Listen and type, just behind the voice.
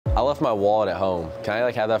I left my wallet at home. Can I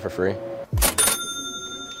like have that for free?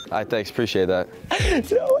 Thanks, appreciate that.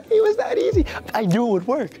 No, it was that easy. I knew it would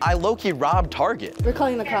work. I low-key robbed Target. We're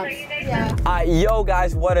calling the cops. Yeah. Yo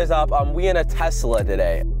guys, what is up? We in a Tesla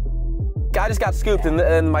today. I just got scooped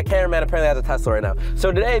and my cameraman apparently has a Tesla right now.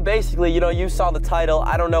 So today, basically, you know, you saw the title.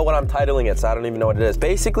 I don't know what I'm titling it, so I don't even know what it is.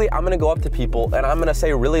 Basically, I'm gonna go up to people and I'm gonna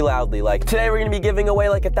say really loudly, like, today we're gonna be giving away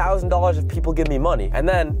like $1,000 if people give me money. And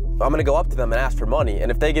then I'm gonna go up to them and ask for money. And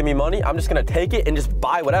if they give me money, I'm just gonna take it and just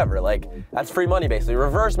buy whatever. Like, that's free money basically.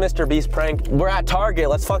 Reverse Mr. Beast prank. We're at Target,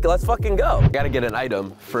 let's fucking go. I gotta get an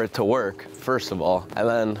item for it to work, first of all. And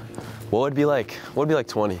then, what would be like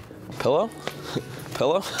 20? Pillow?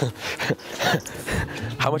 Pillow?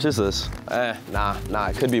 How much is this? Nah,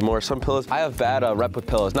 it could be more. Some pillows, I have bad rep with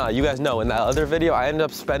pillows. Nah, you guys know in that other video, I ended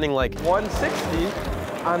up spending like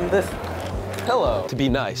 $160 on this pillow to be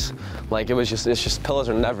nice. Like it's just pillows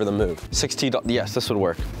are never the move. $16, yes, this would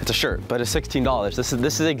work. It's a shirt, but it's $16.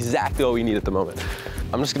 This is exactly what we need at the moment.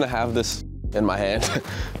 I'm just gonna have this in my hand.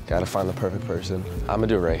 Gotta find the perfect person. I'm gonna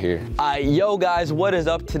do it right here. Yo guys, what is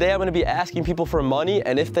up? Today I'm gonna be asking people for money,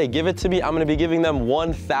 and if they give it to me, I'm gonna be giving them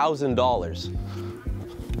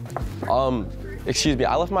 $1,000. Excuse me,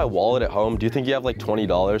 I left my wallet at home. Do you think you have like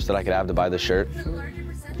 $20 that I could have to buy this shirt?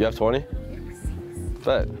 You have 20?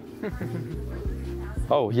 Bet.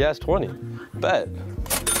 Oh, he has 20. Bet.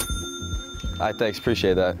 Thanks,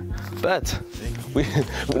 appreciate that. Bet.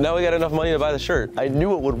 Now we got enough money to buy the shirt. I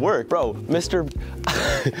knew it would work. Bro, Mr.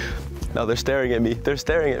 No, they're staring at me. They're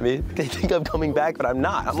staring at me. They think I'm coming back, but I'm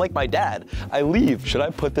not. I'm like my dad. I leave. Should I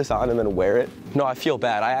put this on and then wear it? No, I feel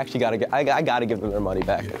bad. I actually I gotta give them their money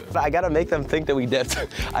back. I gotta make them think that we dipped.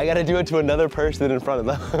 I gotta do it to another person in front of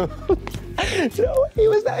them. No, it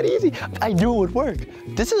was that easy. I knew it would work.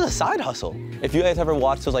 This is a side hustle. If you guys ever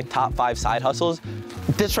watch those like top 5 side hustles,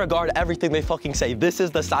 disregard everything they fucking say. This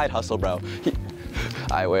is the side hustle, bro.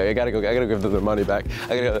 I gotta give them their money back.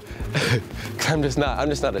 I gotta go. I'm just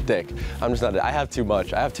not a dick. I have too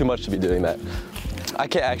much. I have too much to be doing that. I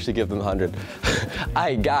can't actually give them 100.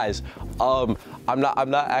 Guys, I'm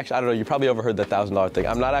not actually, I don't know, you probably overheard the $1,000 thing.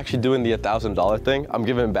 I'm not actually doing the $1,000 thing. I'm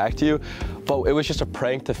giving it back to you, but it was just a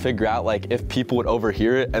prank to figure out like if people would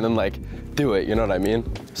overhear it and then like do it, you know what I mean?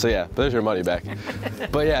 So yeah, there's your money back.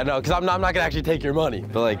 But yeah, no, because I'm not gonna actually take your money.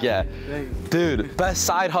 But like, yeah. Dude, best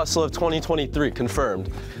side hustle of 2023, confirmed.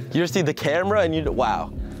 You just need the camera and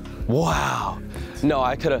wow. No,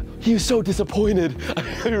 I could've, he was so disappointed.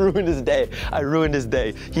 I ruined his day.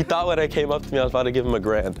 He thought when I came up to me, I was about to give him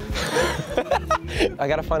 $1,000. I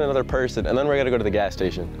gotta find another person and then we're gonna go to the gas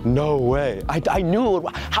station. No way. I knew it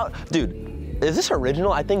would, dude, is this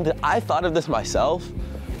original? I think that I thought of this myself,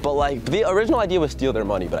 but like the original idea was steal their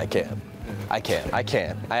money, but I can't. I can't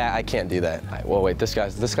do that. Well, wait, this guy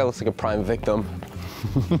looks like a prime victim.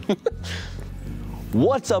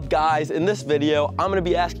 What's up guys? In this video, I'm gonna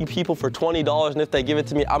be asking people for $20 and if they give it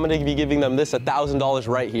to me, I'm gonna be giving them this $1,000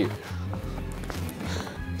 right here.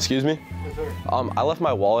 Excuse me? Yes, sir. I left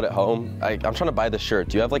my wallet at home. I'm trying to buy this shirt.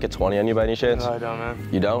 Do you have like a 20 on you by any chance? No, I don't, man.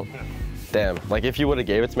 You don't? Yeah. Damn, like if you would've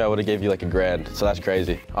gave it to me, I would've gave you like $1,000, so that's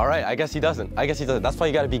crazy. All right, I guess he doesn't. That's why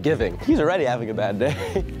you gotta be giving. He's already having a bad day.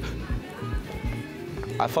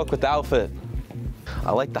 I fuck with the outfit.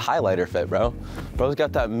 I like the highlighter fit, bro. Bro's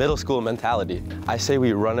got that middle school mentality. I say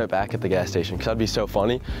we run it back at the gas station, because that'd be so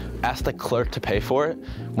funny. Ask the clerk to pay for it.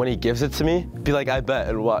 When he gives it to me, be like, I bet,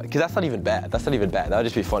 and what? Because that's not even bad. That would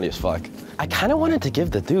just be funny as fuck. I kind of wanted to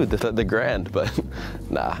give the dude the $1,000, but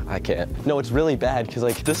nah, I can't. No, it's really bad, because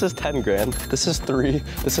like, this is 10 grand, this is 3,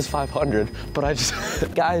 this is 500, but I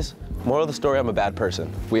just, guys, moral of the story, I'm a bad person.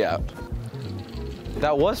 We out.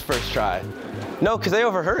 That was first try. No, because they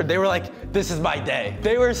overheard. They were like, this is my day.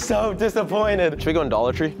 They were so disappointed. Should we go in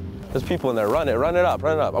Dollar Tree? There's people in there. Run it up.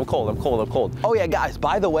 I'm cold. Oh yeah, guys,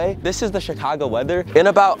 by the way, this is the Chicago weather. In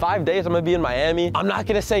about 5 days, I'm gonna be in Miami. I'm not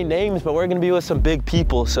gonna say names, but we're gonna be with some big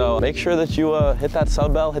people. So make sure that you hit that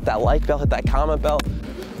sub bell, hit that like bell, hit that comment bell.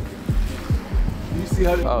 You see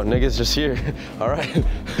how oh, niggas just here. All right,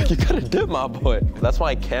 you gotta dip, my boy. That's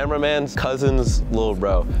my cameraman's cousin's little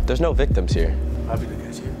bro. There's no victims here. I'll be the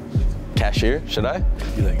cashier. Cashier? Should I?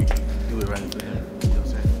 You like, do it right after him. You know what I'm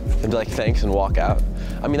saying? And be like, thanks, and walk out.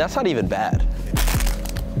 I mean, that's not even bad.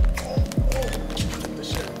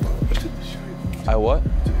 I what?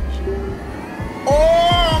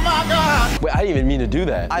 Oh my God! Wait, I didn't even mean to do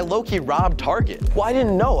that. I low-key robbed Target. Well, I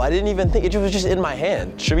didn't know. I didn't even think. It was just in my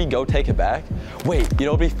hand. Should we go take it back? Wait, you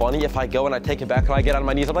know what'd be funny? If I go and I take it back and I get on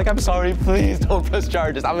my knees, I'm like, I'm sorry, please don't press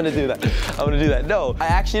charges. I'm gonna do that. No, I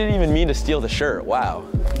actually didn't even mean to steal the shirt. Wow.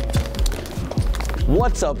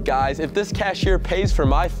 What's up, guys? If this cashier pays for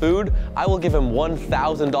my food, I will give him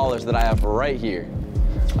 $1,000 that I have right here.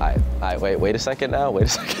 All right, wait a second now. Wait a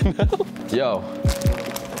second now. Yo.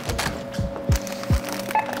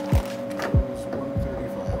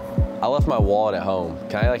 I left my wallet at home.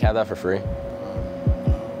 Can I like have that for free?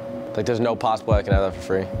 Like there's no possible way I can have that for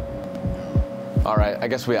free. All right, I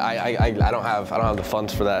guess I don't have the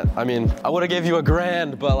funds for that. I mean, I would have gave you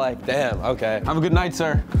 $1,000, but like, damn, okay. Have a good night,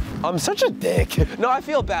 sir. I'm such a dick. No, I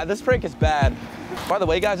feel bad. This prank is bad. By the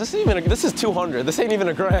way, guys, this is 200. This ain't even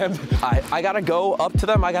 $1,000. I gotta go up to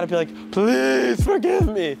them. I gotta be like, please forgive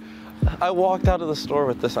me. I walked out of the store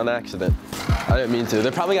with this on accident. I didn't mean to. They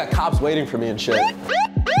probably got cops waiting for me and shit.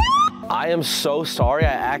 I am so sorry.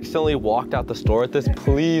 I accidentally walked out the store with this.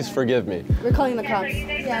 Please forgive me. We're calling the cops.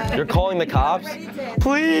 Yeah. You're calling the cops?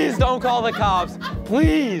 Please don't call the cops.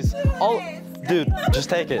 Please. Dude, just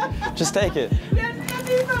take it. Just take it.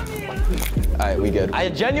 All right, we good. I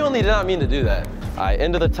genuinely did not mean to do that. All right,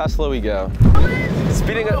 into the Tesla we go.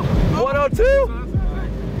 Speeding at 102?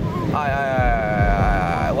 All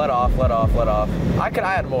right, let off. I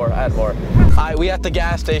had more. All right, we at the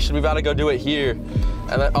gas station. We about to go do it here.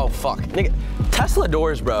 And then, oh fuck, nigga, Tesla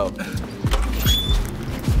doors, bro.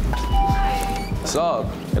 What's up?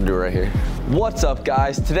 Gonna do it right here. What's up,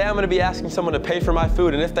 guys? Today I'm gonna be asking someone to pay for my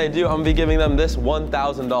food, and if they do, I'm gonna be giving them this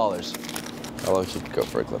 $1,000. I low-key could go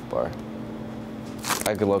for a Cliff Bar.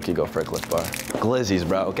 I could low-key go for a Cliff Bar. Glizzies,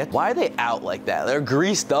 bro. Why are they out like that? They're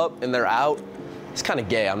greased up and they're out. It's kind of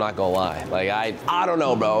gay, I'm not gonna lie. Like, I don't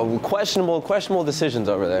know, bro. Questionable decisions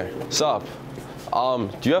over there. What's up? Do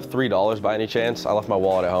you have $3 by any chance? I left my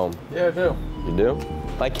wallet at home. Yeah, I do. You do?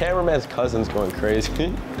 My cameraman's cousin's going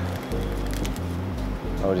crazy.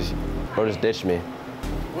 Bro just ditched me.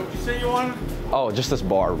 What'd you say you wanted? Oh, just this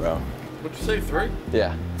bar, bro. What'd you say, 3?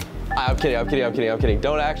 Yeah. I'm kidding.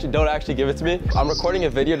 Don't actually give it to me. I'm recording a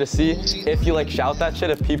video to see if you like shout that shit,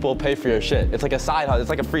 if people pay for your shit. It's like a side hustle. It's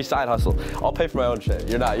like a free side hustle. I'll pay for my own shit.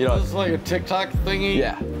 You know. This is like a TikTok thingy?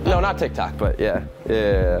 Yeah. No, not TikTok, but yeah.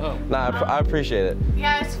 Oh. Nah, I appreciate it.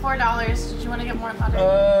 Yeah, it's $4. Did you want to get more than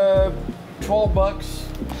that?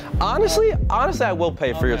 $12. Honestly, I will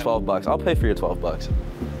pay for your $12. I'll pay for your $12.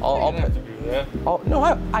 I'll pay. Yeah. Oh, no,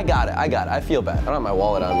 I got it. I feel bad. I don't have my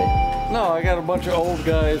wallet on me. No, I got a bunch of old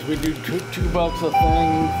guys. We do $2 a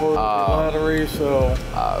thing for the lottery, so.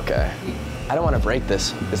 Okay. I don't want to break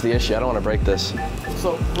this, is the issue. I don't want to break this.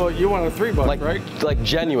 So, well, you want $3, right? Like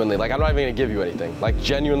genuinely, like I'm not even going to give you anything. Like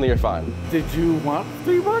genuinely, you're fine. Did you want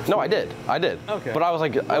 $3? No, I did. Okay. But I was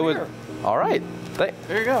like, all right.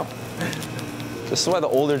 There you go. This is why the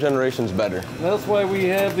older generation's better. That's why we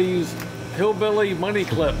have these hillbilly money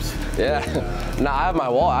clips. Yeah. Nah, I have my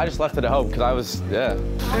wallet. I just left it at home because I was, yeah.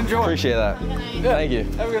 Enjoy. Appreciate that. Yeah. Thank you.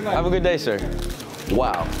 Have a good night. Have a good day, sir.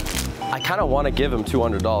 Wow. I kind of want to give him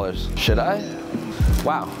 $200. Should I?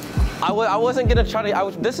 Wow. I wasn't going to try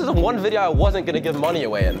to, this is one video I wasn't going to give money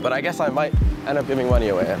away in, but I guess I might end up giving money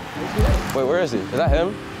away in. Wait, where is he? Is that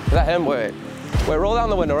him? Is that him? Wait, roll down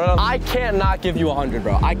the window. I can't not give you 100,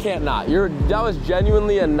 bro. I can't not. That was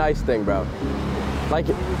genuinely a nice thing, bro. Like,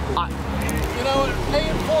 you know what? Pay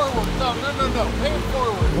it forward. No. Pay it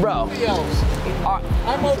forward. Bro. Nobody else.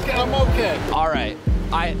 I'm okay. All right.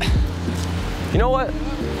 You know what?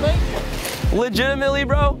 Thank you. Legitimately,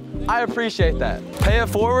 bro, I appreciate that. Pay it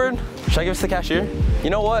forward. Should I give it to the cashier? You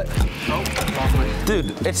know what? Nope.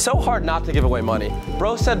 Dude, it's so hard not to give away money.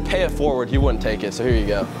 Bro said pay it forward, he wouldn't take it, so here you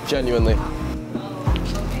go. Genuinely.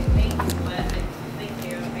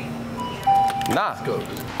 Nah,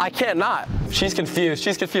 I can't not. She's confused.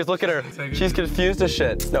 Look at her. She's confused as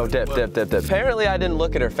shit. No, dip. Apparently I didn't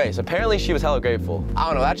look at her face. Apparently she was hella grateful. I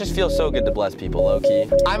don't know, that just feels so good to bless people, low key.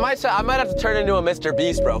 I might have to turn into a Mr.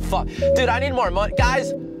 Beast, bro. Fuck. Dude, I need more money.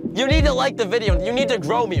 Guys, you need to like the video. You need to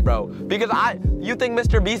grow me, bro. Because you think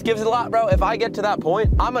Mr. Beast gives a lot, bro? If I get to that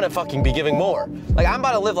point, I'm gonna fucking be giving more. Like, I'm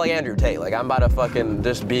about to live like Andrew Tate. Like, I'm about to fucking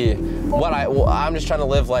just be I'm just trying to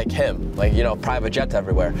live like him. Like, you know, private jets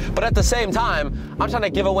everywhere. But at the same time, I'm trying to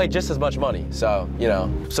give away just as much money. So, you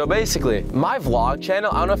know. So basically, my vlog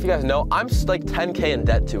channel, I don't know if you guys know, I'm like 10K in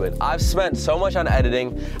debt to it. I've spent so much on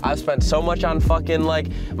editing. I've spent so much on fucking like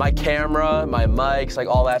my camera, my mics, like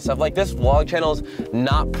all that stuff. Like, this vlog channel's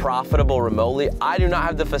not profitable remotely. I do not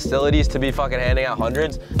have the facilities to be fucking handing out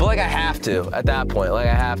hundreds, but like I have to at that point. Like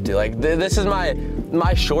I have to. Like this is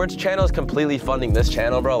my shorts channel is completely funding this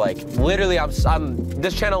channel, bro. Like literally,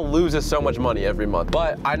 this channel loses so much money every month,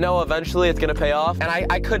 but I know eventually it's gonna pay off. And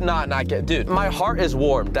I could not get, dude. My heart is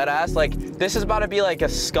warm. That ass, like this is about to be like a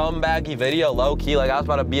scumbaggy video, low key. Like I was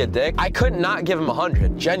about to be a dick. I could not give him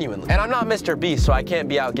 100, genuinely. And I'm not Mr. Beast, so I can't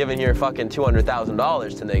be out giving your fucking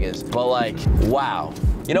 $200,000 to niggas. But like, wow.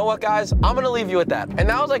 You know what, guys? I'm gonna leave you with that. And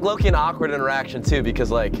that was like low-key an awkward interaction too,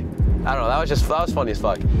 because like, I don't know, that was funny as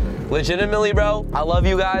fuck. Legitimately, bro, I love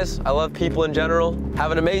you guys. I love people in general.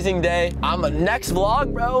 Have an amazing day. Next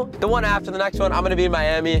vlog, bro, the one after the next one, I'm gonna be in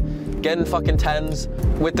Miami, getting fucking 10s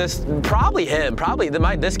with this, probably him,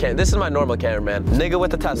 this is my normal cameraman. Nigga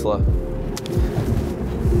with the Tesla.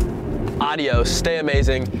 Adios, stay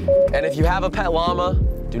amazing. And if you have a pet llama,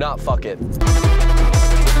 do not fuck it.